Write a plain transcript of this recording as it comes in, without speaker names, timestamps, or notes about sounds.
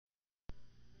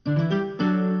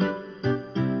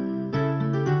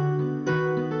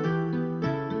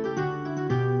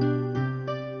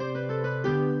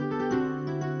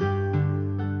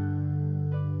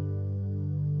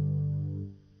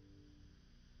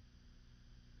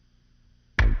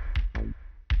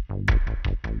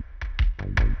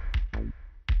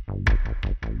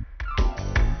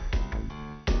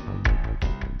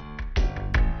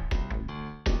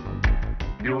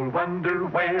wonder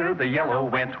where the yellow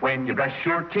went when you brush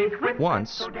your teeth with...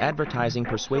 Once, advertising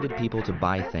persuaded people to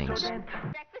buy things.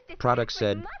 Products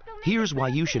said, "Here's why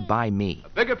you should buy me. A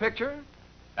bigger picture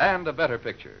and a better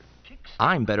picture.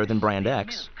 I'm better than brand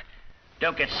X."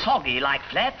 Don't get soggy like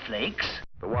flat flakes.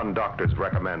 The one doctors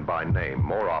recommend by name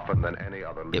more often than any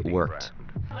other It leading worked.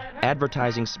 brand.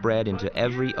 Advertising spread into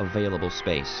every available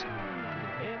space.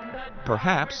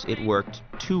 Perhaps it worked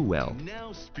too well.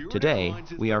 Today,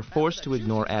 we are forced to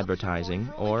ignore advertising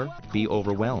or be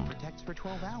overwhelmed.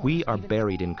 We are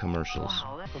buried in commercials,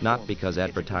 not because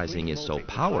advertising is so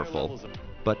powerful,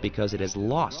 but because it has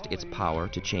lost its power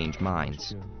to change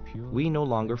minds. We no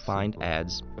longer find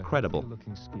ads credible.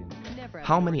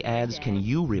 How many ads can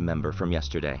you remember from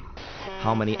yesterday?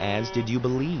 How many ads did you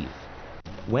believe?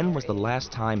 When was the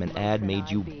last time an ad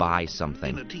made you buy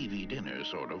something? In a TV dinner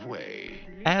sort of way.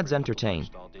 Ads entertain.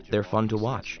 They're fun to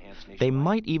watch. They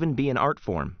might even be an art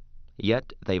form.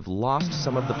 Yet they've lost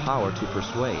some of the power to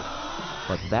persuade.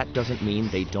 But that doesn't mean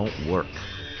they don't work.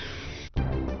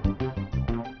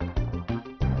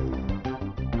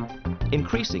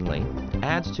 Increasingly,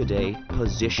 ads today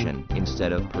position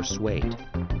instead of persuade.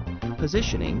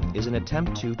 Positioning is an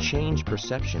attempt to change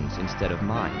perceptions instead of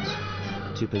minds.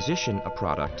 To position a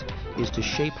product is to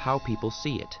shape how people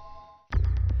see it.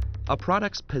 A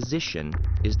product's position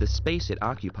is the space it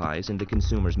occupies in the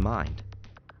consumer's mind.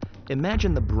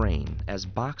 Imagine the brain as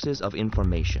boxes of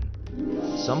information.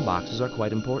 Some boxes are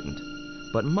quite important,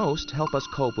 but most help us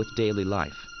cope with daily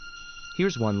life.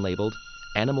 Here's one labeled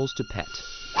 "Animals to Pet."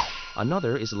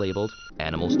 Another is labeled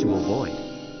 "Animals to Avoid."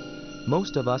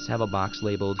 Most of us have a box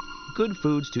labeled "Good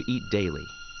Foods to Eat Daily,"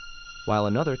 while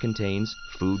another contains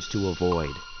 "Foods to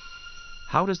Avoid."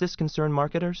 How does this concern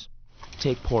marketers?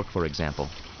 Take pork, for example.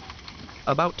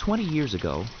 About 20 years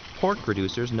ago, pork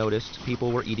producers noticed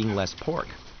people were eating less pork.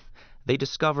 They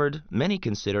discovered many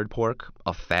considered pork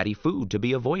a fatty food to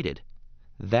be avoided.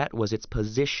 That was its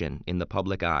position in the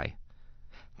public eye.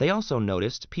 They also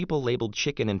noticed people labeled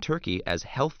chicken and turkey as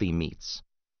healthy meats.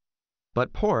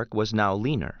 But pork was now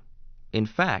leaner. In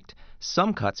fact,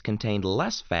 some cuts contained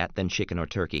less fat than chicken or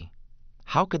turkey.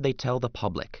 How could they tell the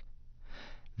public?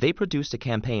 They produced a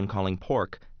campaign calling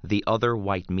pork the other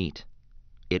white meat.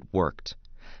 It worked.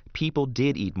 People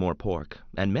did eat more pork,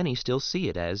 and many still see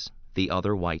it as the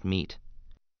other white meat.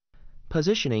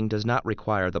 Positioning does not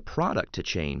require the product to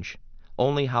change,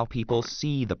 only how people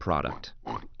see the product.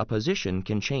 A position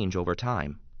can change over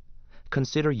time.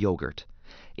 Consider yogurt.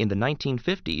 In the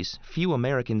 1950s, few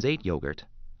Americans ate yogurt.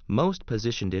 Most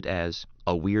positioned it as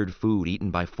a weird food eaten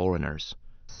by foreigners.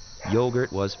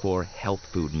 Yogurt was for health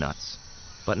food nuts,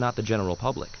 but not the general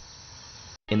public.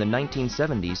 In the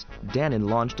 1970s, Dannon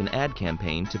launched an ad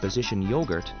campaign to position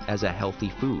yogurt as a healthy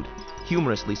food,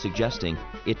 humorously suggesting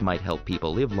it might help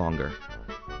people live longer.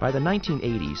 By the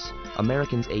 1980s,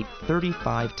 Americans ate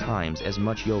 35 times as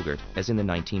much yogurt as in the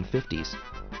 1950s.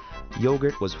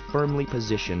 Yogurt was firmly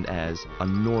positioned as a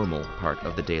normal part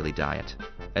of the daily diet,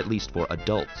 at least for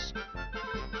adults.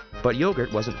 But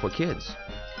yogurt wasn't for kids.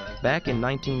 Back in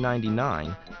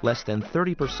 1999, less than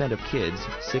 30% of kids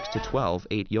 6 to 12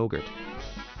 ate yogurt.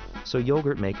 So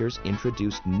yogurt makers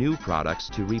introduced new products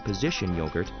to reposition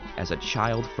yogurt as a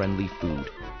child-friendly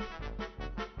food.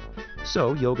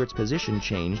 So yogurt's position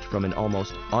changed from an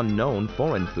almost unknown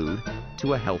foreign food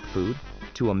to a health food,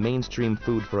 to a mainstream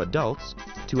food for adults,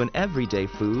 to an everyday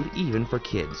food even for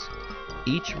kids.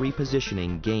 Each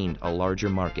repositioning gained a larger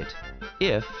market.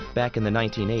 If, back in the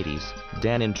 1980s,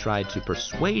 Dannon tried to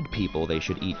persuade people they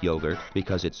should eat yogurt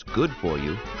because it's good for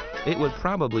you, it would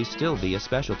probably still be a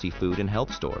specialty food in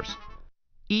health stores.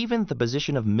 Even the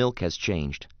position of milk has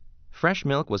changed. Fresh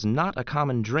milk was not a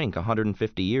common drink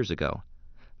 150 years ago.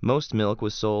 Most milk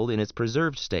was sold in its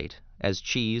preserved state, as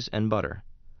cheese and butter.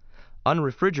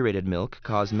 Unrefrigerated milk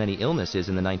caused many illnesses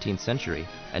in the 19th century,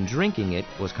 and drinking it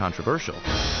was controversial.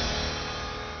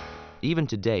 Even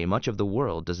today, much of the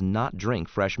world does not drink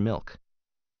fresh milk.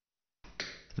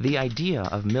 The idea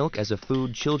of milk as a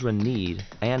food children need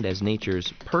and as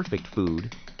nature's perfect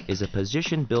food is a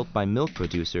position built by milk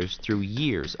producers through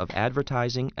years of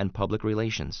advertising and public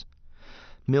relations.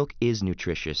 Milk is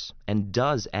nutritious and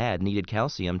does add needed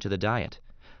calcium to the diet,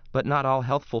 but not all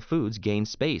healthful foods gain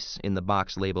space in the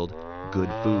box labeled "Good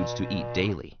Foods to Eat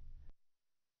Daily."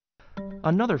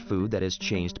 Another food that has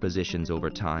changed positions over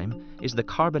time is the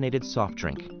carbonated soft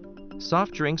drink.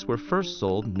 Soft drinks were first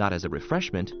sold not as a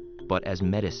refreshment, but as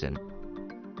medicine.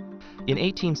 In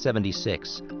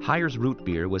 1876, Hires root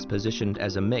beer was positioned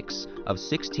as a mix of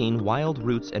 16 wild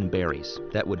roots and berries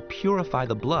that would purify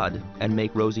the blood and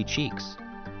make rosy cheeks.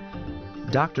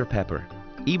 Dr. Pepper,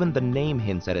 even the name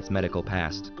hints at its medical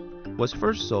past. was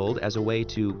first sold as a way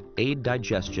to aid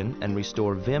digestion and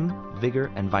restore vim,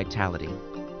 vigor, and vitality.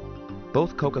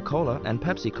 Both Coca-Cola and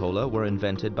Pepsi-Cola were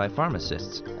invented by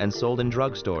pharmacists and sold in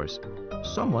drugstores,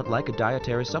 somewhat like a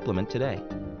dietary supplement today.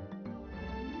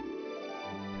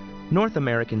 North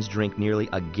Americans drink nearly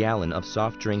a gallon of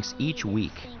soft drinks each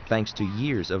week, thanks to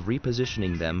years of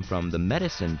repositioning them from the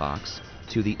medicine box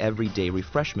to the everyday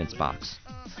refreshments box.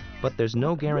 But there's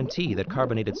no guarantee that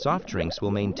carbonated soft drinks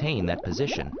will maintain that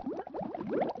position.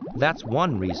 That's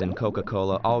one reason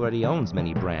Coca-Cola already owns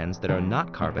many brands that are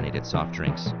not carbonated soft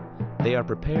drinks. They are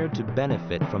prepared to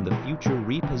benefit from the future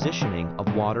repositioning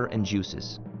of water and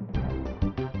juices.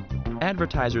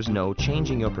 Advertisers know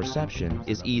changing your perception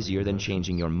is easier than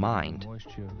changing your mind.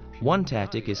 One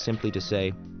tactic is simply to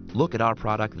say, look at our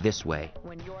product this way.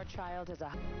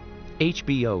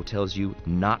 HBO tells you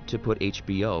not to put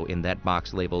HBO in that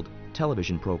box labeled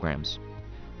television programs.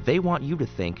 They want you to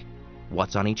think,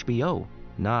 what's on HBO,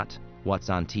 not what's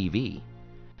on TV.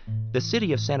 The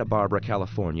city of Santa Barbara,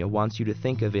 California wants you to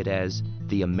think of it as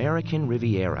the American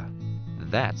Riviera.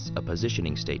 That's a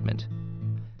positioning statement.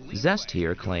 Zest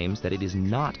here claims that it is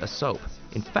not a soap.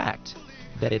 In fact,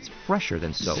 that it's fresher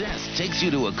than soap. Zest takes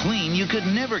you to a clean you could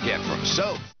never get from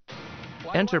soap.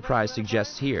 Enterprise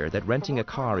suggests here that renting a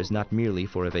car is not merely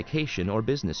for a vacation or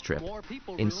business trip.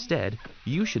 Instead,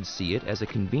 you should see it as a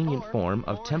convenient form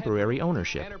of temporary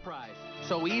ownership.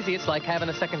 So easy, it's like having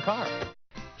a second car.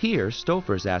 Here,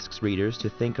 Stouffer's asks readers to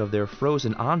think of their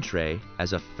frozen entree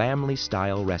as a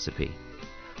family-style recipe,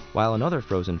 while another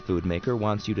frozen food maker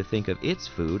wants you to think of its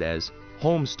food as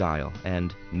home-style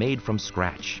and made from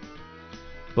scratch.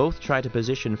 Both try to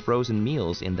position frozen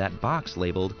meals in that box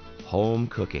labeled home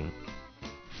cooking.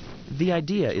 The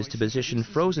idea is to position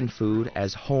frozen food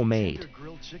as homemade,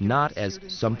 not as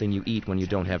something you eat when you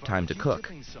don't have time to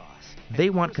cook. They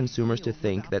want consumers to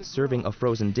think that serving a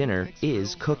frozen dinner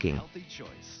is cooking.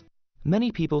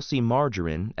 Many people see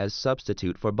margarine as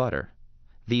substitute for butter.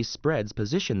 These spreads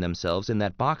position themselves in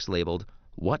that box labeled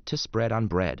what to spread on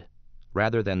bread,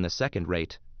 rather than the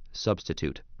second-rate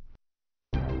substitute.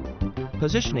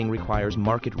 Positioning requires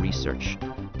market research,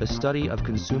 the study of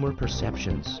consumer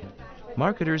perceptions.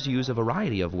 Marketers use a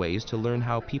variety of ways to learn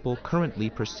how people currently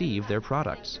perceive their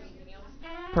products.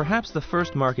 Perhaps the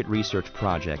first market research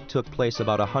project took place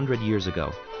about 100 years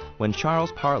ago, when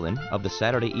Charles Parlin of the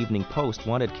Saturday Evening Post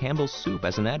wanted Campbell's Soup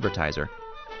as an advertiser.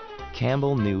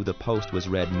 Campbell knew the Post was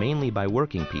read mainly by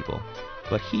working people,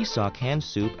 but he saw canned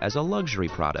soup as a luxury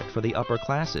product for the upper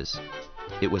classes.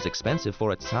 It was expensive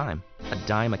for its time, a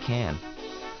dime a can.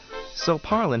 So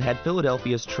Parlin had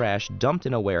Philadelphia's trash dumped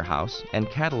in a warehouse and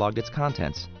cataloged its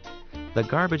contents. The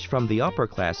garbage from the upper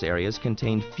class areas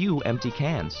contained few empty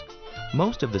cans.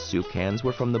 Most of the soup cans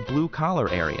were from the blue-collar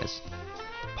areas.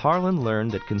 Parlin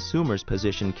learned that consumers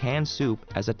position canned soup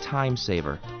as a time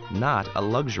saver, not a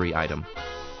luxury item.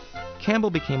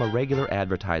 Campbell became a regular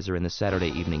advertiser in the Saturday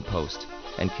Evening Post,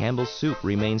 and Campbell's Soup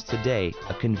remains today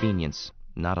a convenience,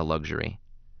 not a luxury.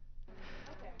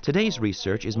 Today's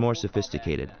research is more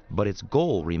sophisticated, but its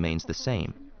goal remains the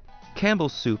same.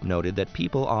 Campbell's Soup noted that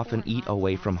people often eat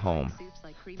away from home,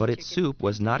 but its soup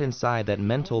was not inside that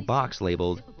mental box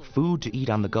labeled food to eat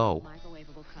on the go.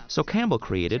 So Campbell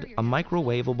created a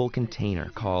microwavable container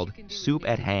called Soup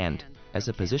at Hand as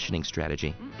a positioning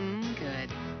strategy.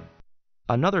 Good.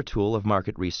 Another tool of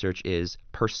market research is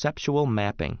perceptual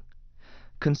mapping.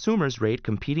 Consumers rate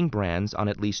competing brands on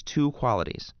at least two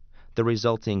qualities. The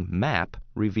resulting map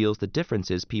reveals the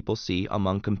differences people see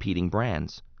among competing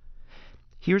brands.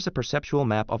 Here's a perceptual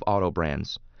map of auto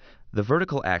brands. The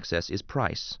vertical axis is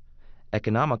price,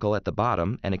 economical at the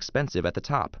bottom and expensive at the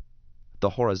top.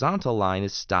 The horizontal line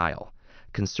is style,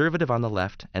 conservative on the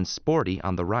left and sporty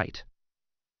on the right.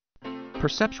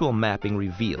 Perceptual mapping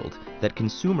revealed that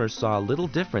consumers saw little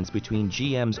difference between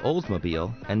GM's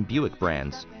Oldsmobile and Buick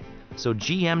brands. So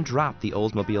GM dropped the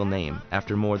Oldsmobile name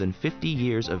after more than 50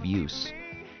 years of use.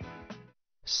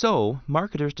 So,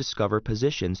 marketers discover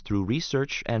positions through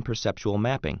research and perceptual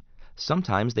mapping.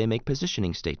 Sometimes they make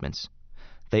positioning statements.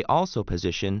 They also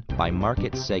position by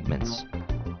market segments.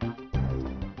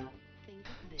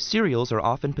 Cereals are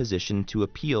often positioned to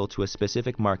appeal to a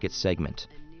specific market segment.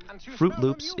 Fruit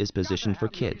Loops is positioned for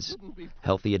kids,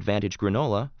 Healthy Advantage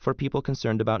granola for people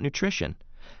concerned about nutrition,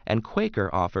 and Quaker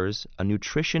offers a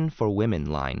Nutrition for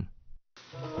Women line.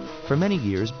 For many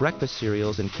years, breakfast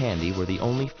cereals and candy were the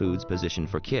only foods positioned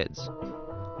for kids.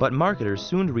 But marketers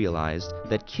soon realized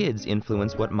that kids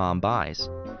influence what mom buys,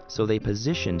 so they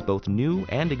positioned both new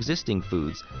and existing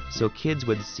foods so kids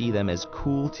would see them as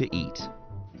cool to eat.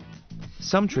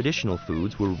 Some traditional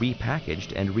foods were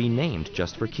repackaged and renamed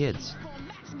just for kids.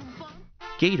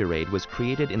 Gatorade was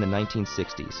created in the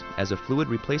 1960s as a fluid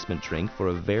replacement drink for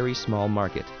a very small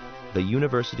market, the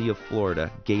University of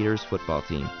Florida Gators football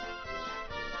team.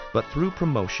 But through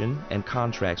promotion and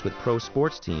contracts with pro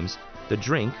sports teams, the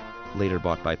drink, later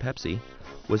bought by Pepsi,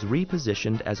 was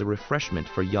repositioned as a refreshment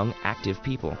for young active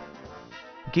people.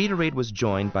 Gatorade was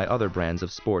joined by other brands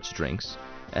of sports drinks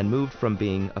and moved from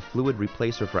being a fluid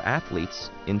replacer for athletes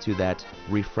into that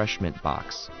refreshment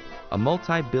box, a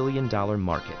multi-billion-dollar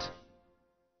market.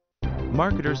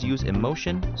 Marketers use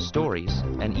emotion, stories,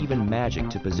 and even magic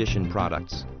to position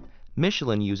products.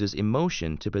 Michelin uses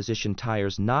emotion to position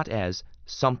tires not as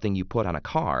something you put on a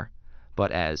car,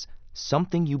 but as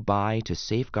something you buy to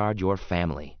safeguard your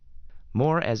family,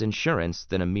 more as insurance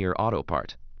than a mere auto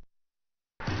part.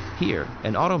 Here,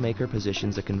 an automaker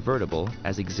positions a convertible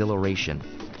as exhilaration,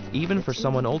 even for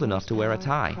someone old enough to wear a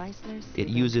tie. It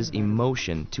uses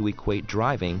emotion to equate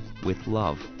driving with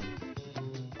love.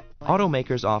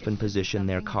 Automakers often position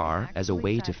their car as a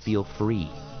way to feel free.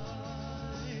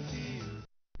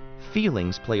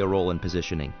 Feelings play a role in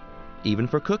positioning, even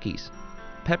for cookies.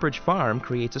 Pepperidge Farm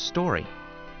creates a story.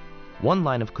 One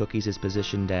line of cookies is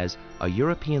positioned as a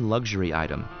European luxury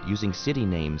item using city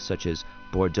names such as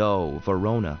Bordeaux,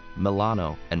 Verona,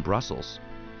 Milano, and Brussels.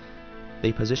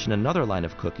 They position another line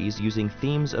of cookies using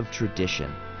themes of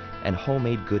tradition and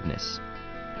homemade goodness.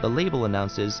 The label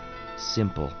announces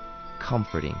simple,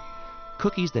 comforting,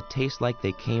 cookies that taste like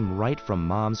they came right from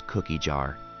Mom's cookie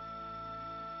jar.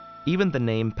 Even the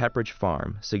name Pepperidge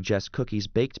Farm suggests cookies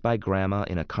baked by Grandma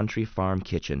in a country farm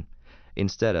kitchen,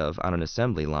 instead of on an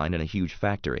assembly line in a huge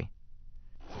factory.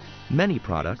 Many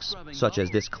products, such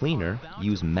as this cleaner,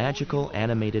 use magical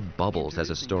animated bubbles as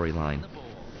a storyline.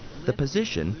 The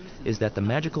position is that the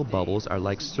magical bubbles are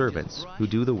like servants who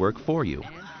do the work for you.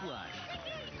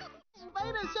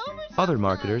 Other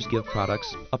marketers give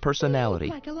products a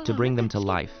personality to bring them to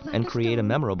life and create a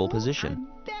memorable position.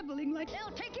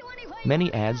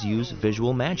 Many ads use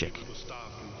visual magic.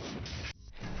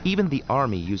 Even the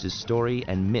Army uses story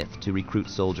and myth to recruit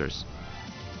soldiers.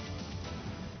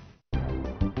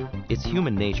 It's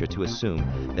human nature to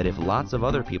assume that if lots of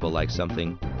other people like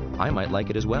something, I might like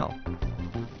it as well.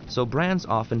 So brands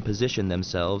often position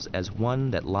themselves as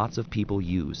one that lots of people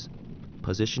use,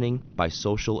 positioning by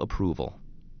social approval.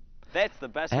 That's the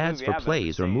best Ads movie for I've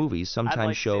plays ever or seen. movies I'd sometimes like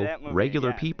to see show that movie regular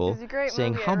again. people It's a great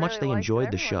saying movie. how I much really they liked it.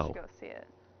 enjoyed the Everyone show. should go see it.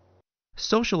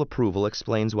 Social approval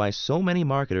explains why so many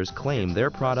marketers claim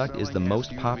their product is the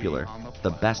most popular, the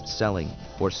best-selling,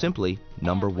 or simply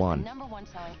number one.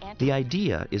 The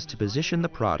idea is to position the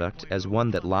product as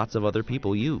one that lots of other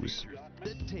people use.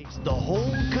 The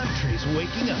whole country's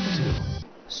waking up to.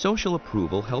 Social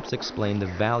approval helps explain the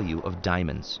value of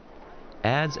diamonds.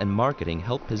 Ads and marketing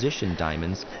help position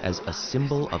diamonds as a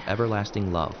symbol of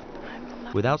everlasting love.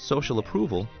 Without social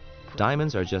approval,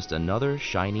 diamonds are just another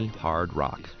shiny, hard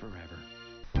rock.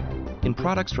 In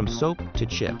products from soap to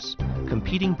chips,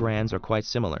 competing brands are quite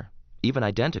similar, even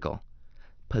identical.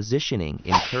 Positioning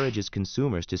encourages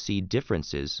consumers to see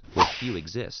differences where few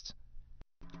exist.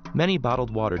 Many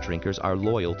bottled water drinkers are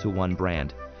loyal to one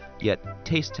brand, yet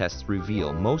taste tests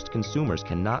reveal most consumers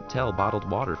cannot tell bottled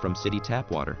water from city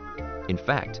tap water. In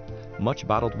fact, much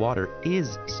bottled water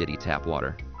is city tap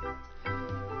water.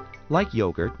 Like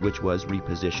yogurt, which was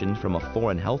repositioned from a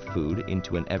foreign health food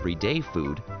into an everyday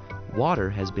food, water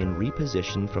has been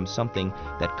repositioned from something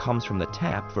that comes from the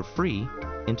tap for free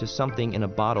into something in a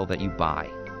bottle that you buy.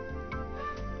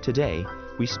 Today,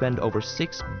 we spend over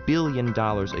 $6 billion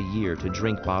a year to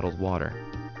drink bottled water.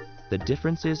 The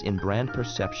differences in brand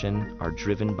perception are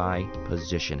driven by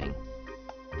positioning.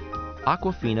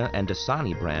 Aquafina and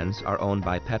Dasani brands are owned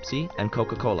by Pepsi and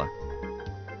Coca-Cola.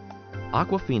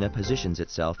 Aquafina positions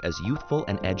itself as youthful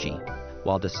and edgy,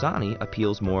 while Dasani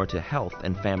appeals more to health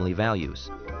and family values,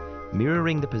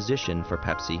 mirroring the position for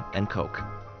Pepsi and Coke.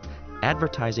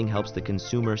 Advertising helps the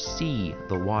consumer see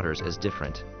the waters as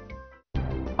different.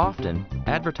 Often,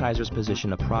 advertisers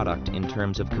position a product in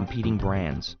terms of competing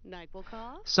brands.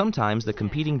 Sometimes the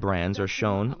competing brands are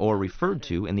shown or referred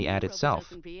to in the ad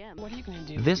itself.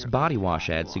 This body wash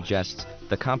ad suggests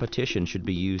the competition should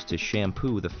be used to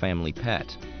shampoo the family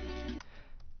pet.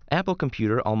 Apple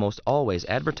Computer almost always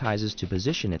advertises to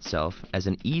position itself as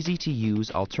an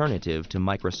easy-to-use alternative to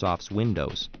Microsoft's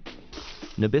Windows.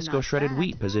 Nabisco shredded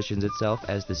wheat positions itself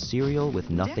as the cereal with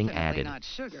nothing added. Not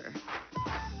sugar.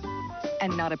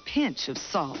 And not a pinch of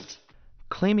salt.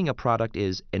 Claiming a product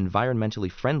is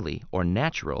environmentally friendly or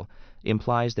natural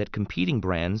implies that competing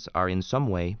brands are in some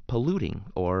way polluting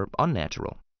or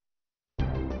unnatural.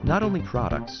 Not only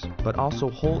products, but also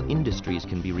whole industries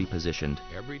can be repositioned.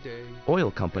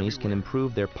 Oil companies can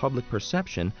improve their public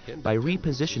perception by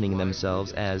repositioning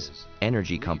themselves as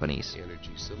energy companies.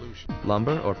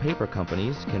 Lumber or paper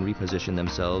companies can reposition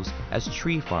themselves as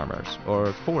tree farmers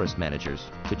or forest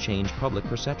managers to change public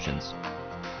perceptions.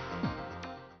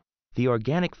 The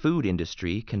organic food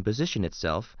industry can position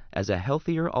itself as a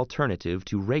healthier alternative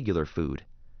to regular food.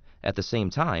 At the same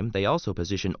time, they also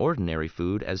position ordinary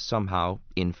food as somehow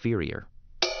inferior.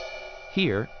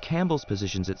 Here, Campbell's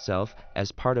positions itself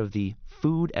as part of the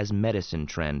food as medicine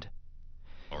trend.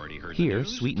 Here,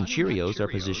 sweetened Cheerios are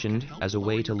positioned as a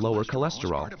way to lower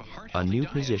cholesterol, a new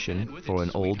position for an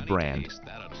old brand.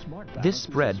 This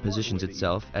spread positions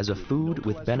itself as a food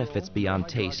with benefits beyond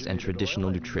taste and traditional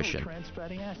nutrition.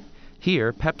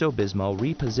 Here, Pepto-Bismol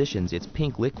repositions its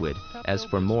pink liquid as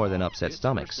for more than upset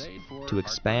stomachs, to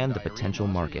expand the potential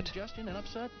market.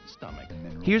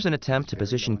 Here's an attempt to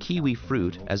position kiwi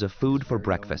fruit as a food for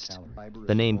breakfast.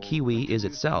 The name kiwi is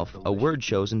itself a word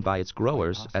chosen by its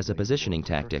growers as a positioning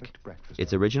tactic.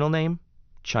 Its original name?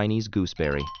 Chinese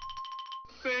gooseberry.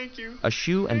 A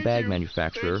shoe and bag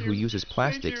manufacturer who uses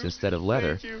plastics instead of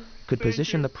leather could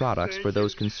position the products for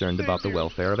those concerned about the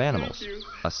welfare of animals,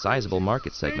 a sizable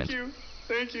market segment.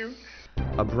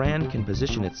 A brand can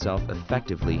position itself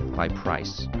effectively by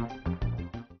price.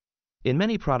 In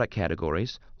many product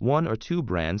categories, one or two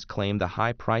brands claim the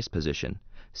high price position,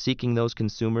 seeking those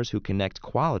consumers who connect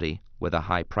quality with a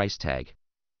high price tag.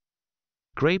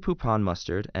 Grey Poupon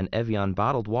mustard and Evian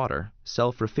bottled water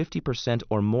sell for 50%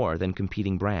 or more than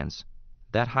competing brands.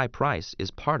 That high price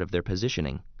is part of their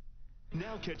positioning.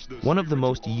 One of the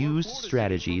most used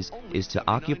strategies is to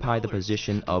occupy the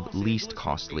position of least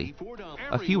costly.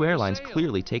 A few airlines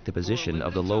clearly take the position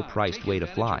of the low-priced way to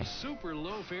fly.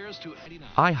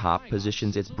 IHOP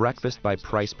positions its breakfast by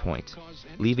price point,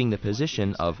 leaving the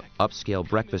position of upscale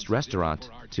breakfast restaurant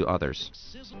to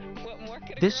others.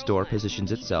 This store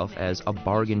positions itself as a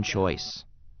bargain choice.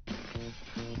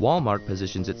 Walmart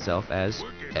positions itself as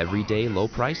everyday low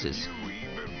prices.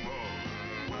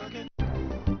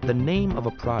 The name of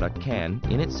a product can,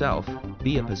 in itself,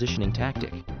 be a positioning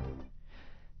tactic.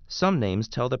 Some names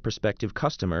tell the prospective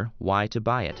customer why to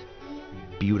buy it.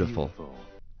 Beautiful,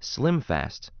 Slim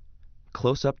Fast,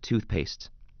 Close-Up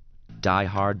Toothpaste, Die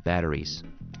Hard Batteries,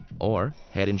 or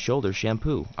Head & Shoulders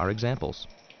Shampoo are examples.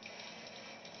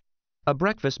 A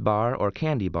breakfast bar or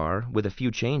candy bar with a few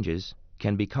changes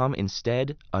can become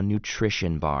instead a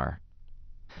nutrition bar.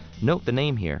 Note the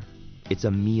name here. It's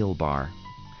a meal bar.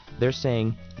 They're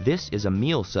saying this is a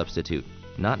meal substitute,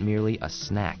 not merely a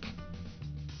snack.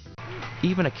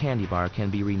 Even a candy bar can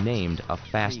be renamed a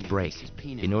fast break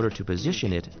in order to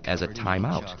position it as a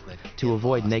timeout to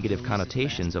avoid negative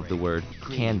connotations of the word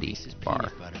candy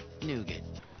bar.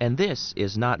 And this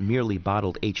is not merely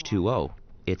bottled H2O,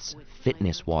 it's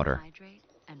fitness water.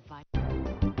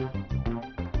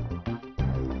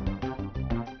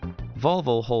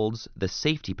 Volvo holds the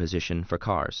safety position for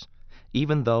cars.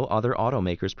 Even though other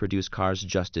automakers produce cars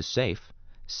just as safe,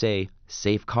 say,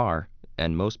 safe car,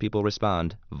 and most people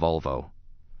respond, Volvo.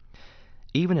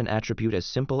 Even an attribute as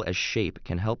simple as shape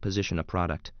can help position a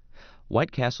product.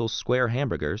 White Castle's square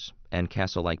hamburgers, and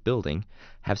castle-like building,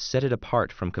 have set it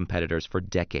apart from competitors for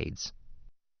decades.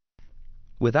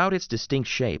 Without its distinct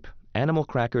shape, animal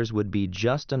crackers would be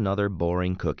just another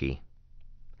boring cookie.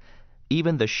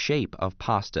 Even the shape of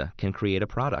pasta can create a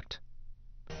product.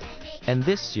 And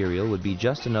this cereal would be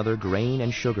just another grain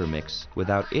and sugar mix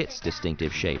without its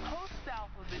distinctive shape.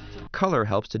 Color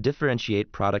helps to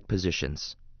differentiate product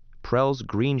positions. Prell's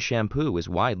green shampoo is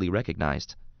widely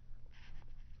recognized.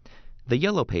 The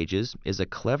Yellow Pages is a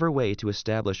clever way to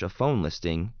establish a phone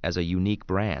listing as a unique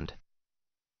brand.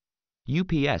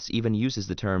 UPS even uses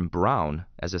the term brown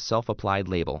as a self-applied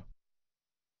label.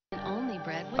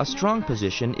 A strong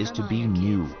position is to be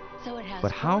new.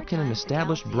 But how can an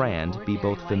established brand be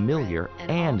both familiar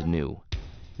and new?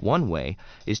 One way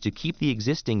is to keep the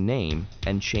existing name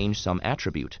and change some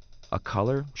attribute, a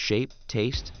color, shape,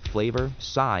 taste, flavor,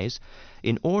 size,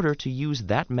 in order to use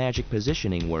that magic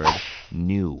positioning word,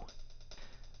 new.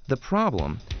 The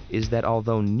problem is that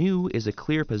although new is a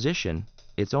clear position,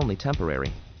 it's only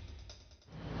temporary.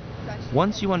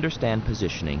 Once you understand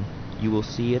positioning, you will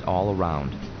see it all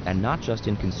around, and not just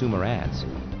in consumer ads.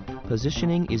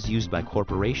 Positioning is used by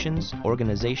corporations,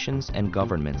 organizations, and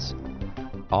governments.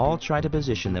 All try to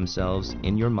position themselves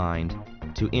in your mind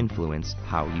to influence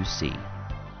how you see.